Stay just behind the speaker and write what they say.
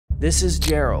This is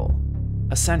Jarrell,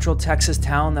 a central Texas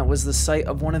town that was the site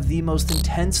of one of the most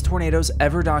intense tornadoes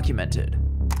ever documented.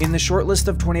 In the short list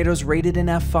of tornadoes rated in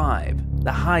F5,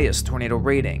 the highest tornado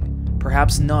rating,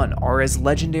 perhaps none are as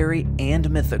legendary and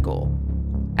mythical.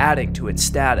 Adding to its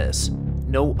status,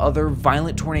 no other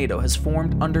violent tornado has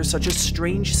formed under such a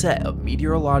strange set of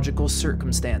meteorological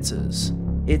circumstances.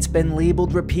 It's been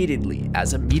labeled repeatedly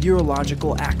as a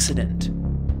meteorological accident.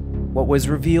 What was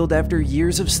revealed after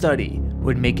years of study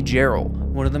would make Jarrell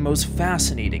one of the most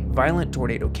fascinating violent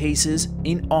tornado cases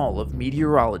in all of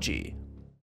meteorology.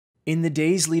 In the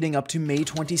days leading up to May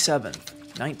 27,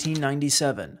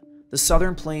 1997, the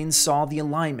Southern Plains saw the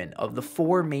alignment of the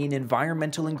four main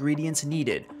environmental ingredients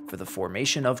needed for the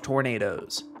formation of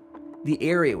tornadoes. The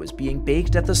area was being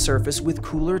baked at the surface with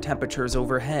cooler temperatures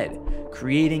overhead,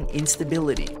 creating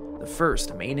instability, the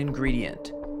first main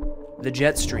ingredient. The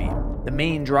jet stream, the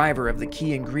main driver of the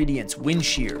key ingredients wind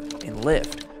shear and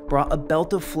lift, brought a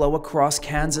belt of flow across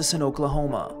Kansas and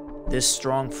Oklahoma. This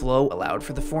strong flow allowed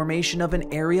for the formation of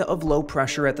an area of low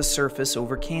pressure at the surface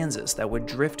over Kansas that would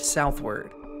drift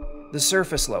southward. The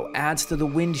surface low adds to the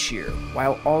wind shear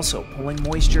while also pulling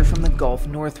moisture from the Gulf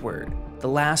northward, the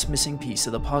last missing piece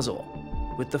of the puzzle.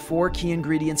 With the four key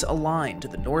ingredients aligned to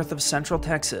the north of central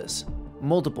Texas,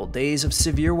 multiple days of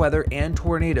severe weather and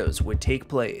tornadoes would take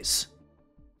place.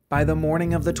 By the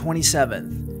morning of the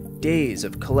 27th, days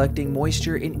of collecting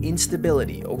moisture and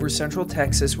instability over central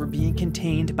Texas were being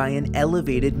contained by an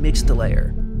elevated mixed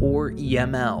layer, or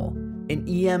EML. An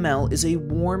EML is a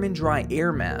warm and dry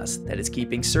air mass that is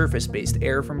keeping surface-based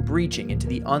air from breaching into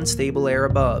the unstable air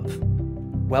above.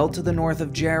 Well to the north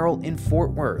of Jarrell in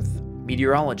Fort Worth,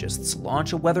 meteorologists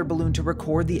launch a weather balloon to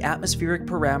record the atmospheric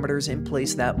parameters in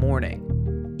place that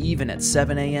morning. Even at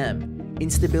 7 a.m.,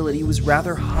 instability was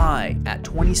rather high at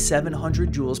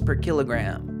 2,700 joules per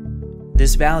kilogram.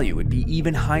 This value would be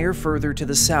even higher further to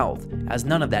the south, as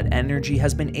none of that energy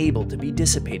has been able to be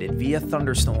dissipated via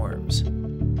thunderstorms.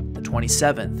 The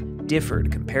 27th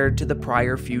differed compared to the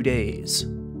prior few days.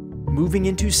 Moving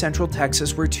into central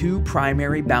Texas were two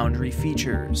primary boundary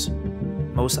features.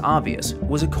 Most obvious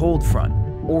was a cold front,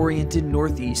 oriented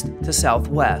northeast to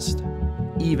southwest.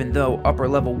 Even though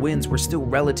upper-level winds were still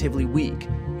relatively weak,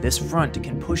 this front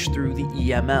can push through the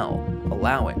EML,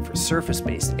 allowing for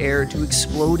surface-based air to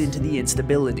explode into the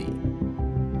instability.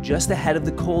 Just ahead of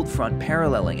the cold front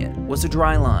paralleling it was a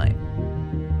dry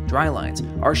line. Dry lines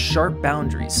are sharp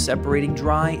boundaries separating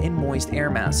dry and moist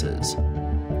air masses.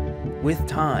 With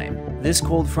time, this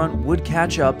cold front would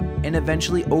catch up and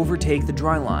eventually overtake the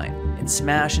dry line and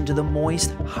smash into the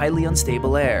moist, highly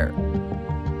unstable air.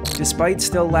 Despite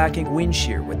still lacking wind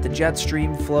shear with the jet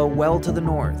stream flow well to the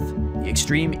north, the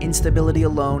extreme instability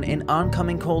alone and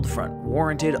oncoming cold front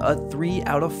warranted a 3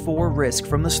 out of 4 risk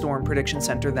from the Storm Prediction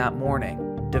Center that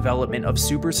morning. Development of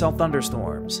supercell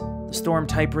thunderstorms, the storm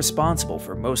type responsible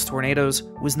for most tornadoes,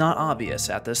 was not obvious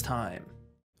at this time.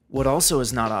 What also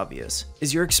is not obvious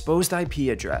is your exposed IP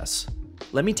address.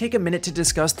 Let me take a minute to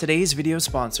discuss today's video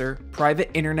sponsor, Private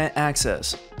Internet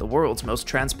Access, the world's most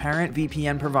transparent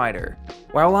VPN provider.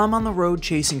 While I'm on the road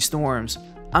chasing storms,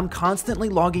 I'm constantly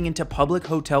logging into public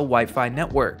hotel Wi-Fi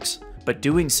networks, but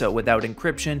doing so without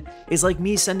encryption is like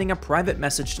me sending a private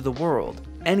message to the world.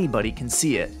 Anybody can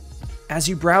see it. As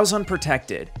you browse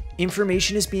unprotected,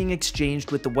 information is being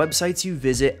exchanged with the websites you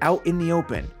visit out in the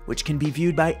open, which can be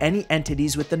viewed by any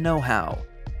entities with the know-how.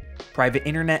 Private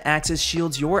Internet Access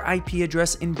shields your IP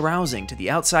address in browsing to the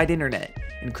outside internet,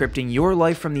 encrypting your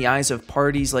life from the eyes of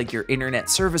parties like your internet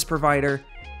service provider,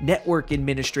 network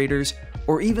administrators,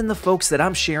 or even the folks that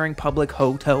I'm sharing public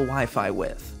hotel Wi-Fi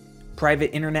with.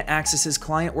 Private Internet Access's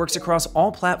client works across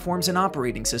all platforms and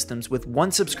operating systems with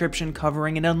one subscription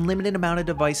covering an unlimited amount of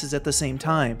devices at the same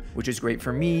time, which is great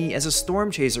for me as a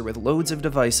storm chaser with loads of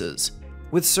devices.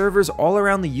 With servers all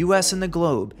around the US and the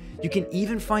globe, you can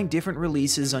even find different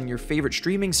releases on your favorite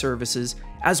streaming services,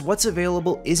 as what's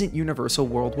available isn't universal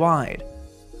worldwide.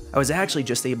 I was actually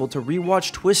just able to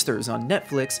rewatch Twisters on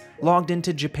Netflix logged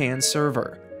into Japan's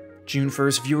server. June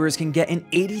 1st viewers can get an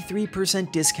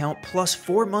 83% discount plus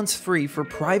 4 months free for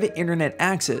Private Internet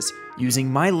Access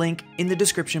using my link in the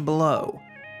description below.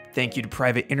 Thank you to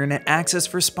Private Internet Access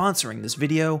for sponsoring this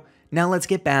video. Now let's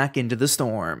get back into the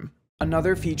storm.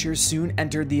 Another feature soon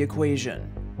entered the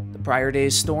equation. The prior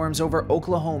day's storms over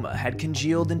Oklahoma had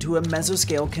congealed into a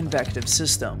mesoscale convective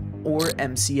system, or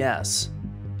MCS.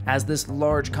 As this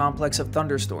large complex of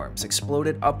thunderstorms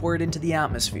exploded upward into the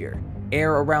atmosphere,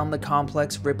 air around the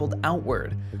complex rippled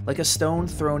outward like a stone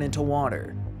thrown into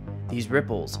water. These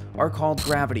ripples are called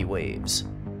gravity waves.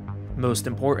 Most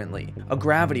importantly, a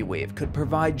gravity wave could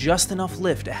provide just enough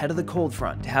lift ahead of the cold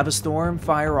front to have a storm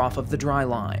fire off of the dry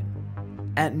line.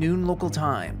 At noon local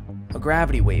time, a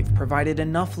gravity wave provided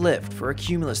enough lift for a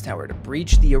cumulus tower to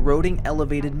breach the eroding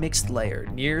elevated mixed layer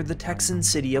near the Texan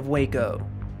city of Waco.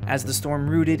 As the storm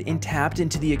rooted and tapped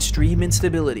into the extreme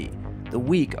instability, the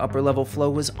weak upper-level flow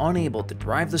was unable to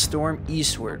drive the storm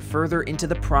eastward further into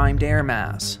the primed air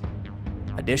mass.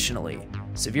 Additionally,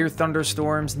 severe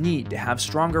thunderstorms need to have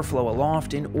stronger flow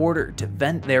aloft in order to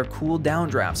vent their cool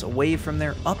downdrafts away from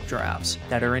their updrafts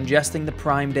that are ingesting the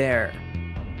primed air.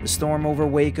 The storm over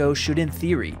Waco should in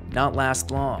theory not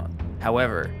last long.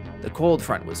 However, the cold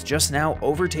front was just now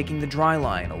overtaking the dry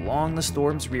line along the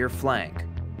storm's rear flank.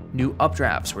 New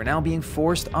updrafts were now being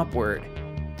forced upward.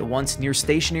 The once near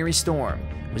stationary storm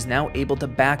was now able to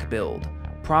backbuild,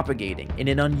 propagating in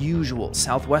an unusual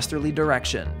southwesterly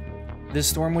direction. This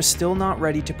storm was still not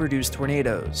ready to produce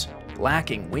tornadoes.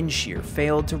 Lacking wind shear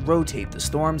failed to rotate the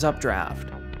storm's updraft.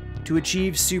 To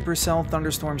achieve supercell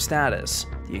thunderstorm status,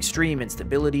 the extreme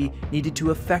instability needed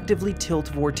to effectively tilt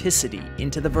vorticity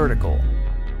into the vertical.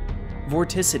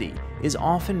 Vorticity is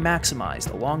often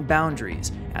maximized along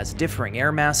boundaries as differing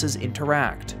air masses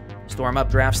interact. Storm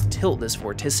updrafts tilt this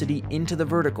vorticity into the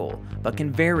vertical, but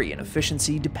can vary in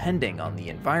efficiency depending on the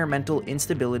environmental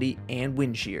instability and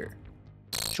wind shear.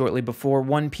 Shortly before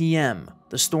 1 p.m.,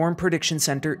 the Storm Prediction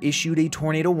Center issued a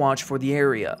tornado watch for the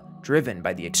area, driven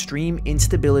by the extreme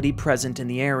instability present in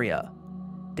the area.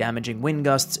 Damaging wind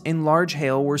gusts and large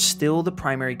hail were still the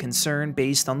primary concern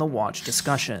based on the watch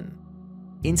discussion.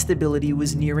 Instability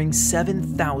was nearing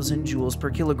 7,000 joules per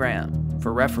kilogram.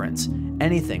 For reference,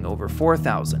 anything over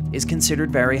 4,000 is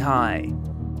considered very high.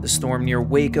 The storm near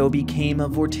Waco became a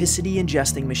vorticity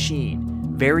ingesting machine,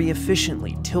 very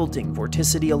efficiently tilting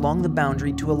vorticity along the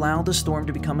boundary to allow the storm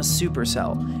to become a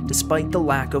supercell despite the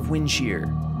lack of wind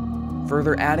shear.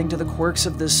 Further adding to the quirks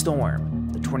of this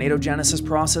storm, the tornado genesis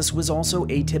process was also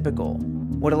atypical.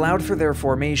 What allowed for their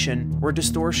formation were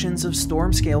distortions of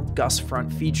storm-scale gust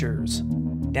front features.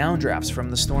 Downdrafts from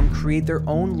the storm create their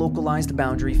own localized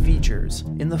boundary features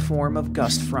in the form of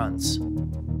gust fronts.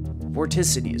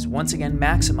 Vorticity is once again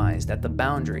maximized at the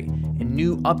boundary, and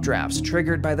new updrafts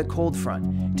triggered by the cold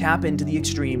front tap into the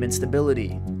extreme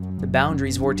instability. The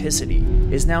boundary's vorticity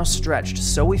is now stretched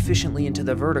so efficiently into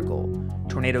the vertical,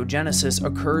 tornado genesis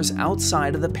occurs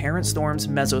outside of the parent storm's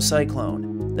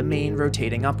mesocyclone, the main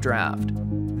rotating updraft.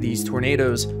 These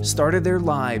tornadoes started their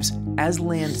lives as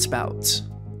landspouts.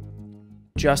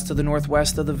 Just to the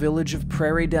northwest of the village of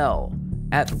Prairie Dell,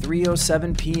 at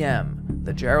 3:07 p.m.,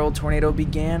 the Jarrell tornado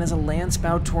began as a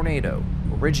landspout tornado,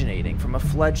 originating from a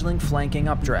fledgling flanking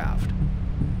updraft.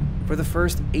 For the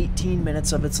first 18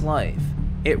 minutes of its life,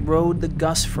 it rode the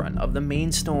gust front of the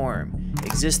main storm,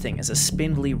 existing as a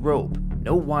spindly rope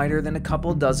no wider than a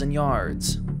couple dozen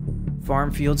yards.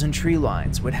 Farm fields and tree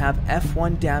lines would have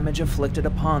F1 damage afflicted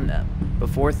upon them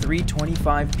before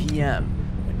 3:25 p.m.,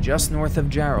 when just north of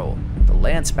Jarrell, the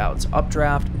landspout's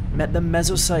updraft met the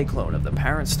mesocyclone of the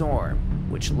parent storm,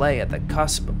 which lay at the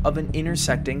cusp of an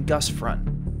intersecting gust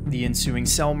front. The ensuing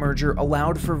cell merger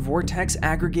allowed for vortex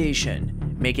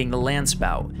aggregation, making the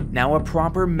landspout now a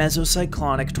proper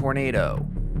mesocyclonic tornado.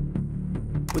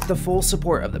 With the full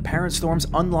support of the parent storm's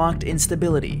unlocked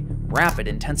instability, rapid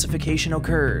intensification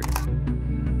occurred.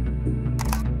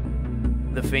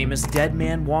 The famous dead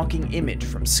man walking image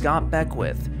from Scott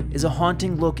Beckwith is a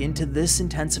haunting look into this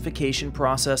intensification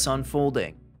process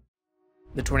unfolding.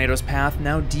 The tornado's path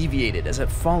now deviated as it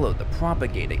followed the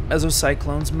propagating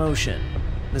mesocyclone's motion.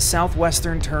 The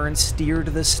southwestern turn steered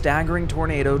the staggering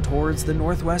tornado towards the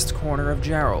northwest corner of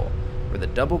Jarrell, where the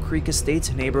Double Creek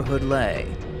Estates neighborhood lay.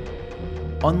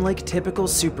 Unlike typical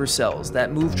supercells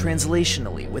that move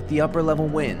translationally with the upper-level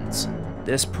winds,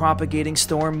 this propagating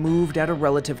storm moved at a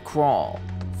relative crawl.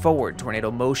 Forward tornado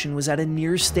motion was at a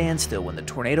near standstill when the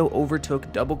tornado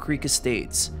overtook Double Creek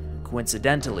Estates,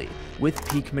 coincidentally with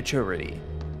peak maturity.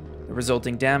 The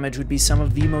resulting damage would be some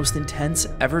of the most intense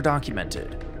ever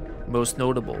documented. Most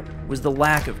notable was the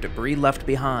lack of debris left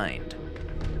behind.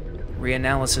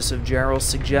 Reanalysis of Jarrell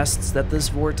suggests that this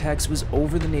vortex was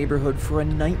over the neighborhood for a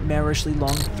nightmarishly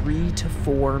long 3 to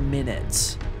 4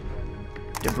 minutes.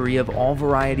 Debris of all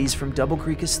varieties from Double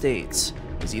Creek Estates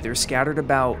was either scattered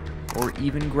about or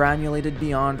even granulated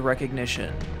beyond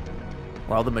recognition.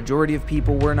 While the majority of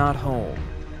people were not home,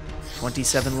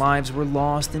 27 lives were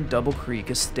lost in Double Creek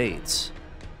Estates.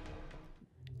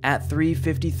 At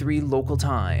 3:53 local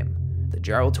time, the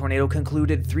Jarrell tornado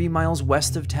concluded 3 miles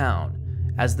west of town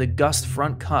as the gust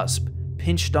front cusp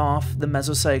pinched off the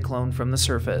mesocyclone from the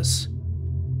surface.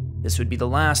 This would be the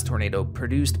last tornado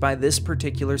produced by this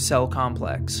particular cell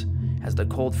complex, as the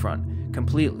cold front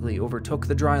completely overtook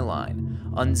the dry line,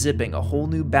 unzipping a whole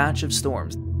new batch of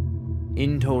storms.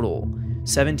 In total,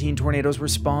 17 tornadoes were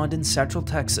spawned in central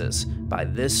Texas by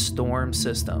this storm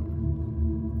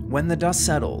system. When the dust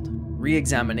settled,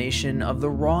 re-examination of the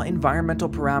raw environmental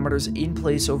parameters in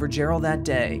place over Jarrell that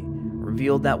day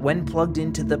revealed that when plugged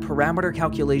into the parameter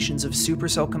calculations of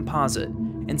supercell composite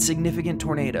and significant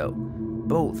tornado,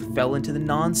 both fell into the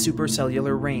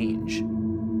non-supercellular range.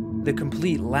 The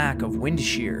complete lack of wind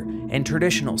shear and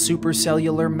traditional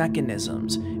supercellular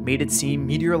mechanisms made it seem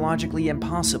meteorologically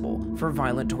impossible for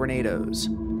violent tornadoes.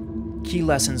 Key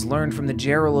lessons learned from the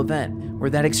Jarrell event were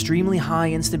that extremely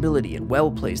high instability and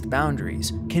well-placed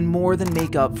boundaries can more than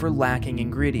make up for lacking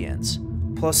ingredients.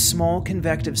 Plus, small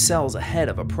convective cells ahead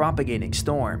of a propagating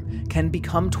storm can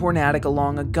become tornadic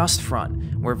along a gust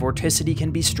front where vorticity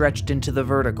can be stretched into the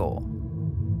vertical.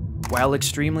 While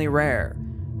extremely rare,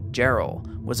 Jarrell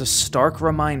was a stark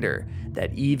reminder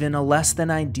that even a less than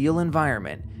ideal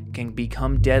environment can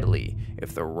become deadly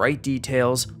if the right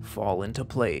details fall into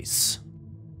place.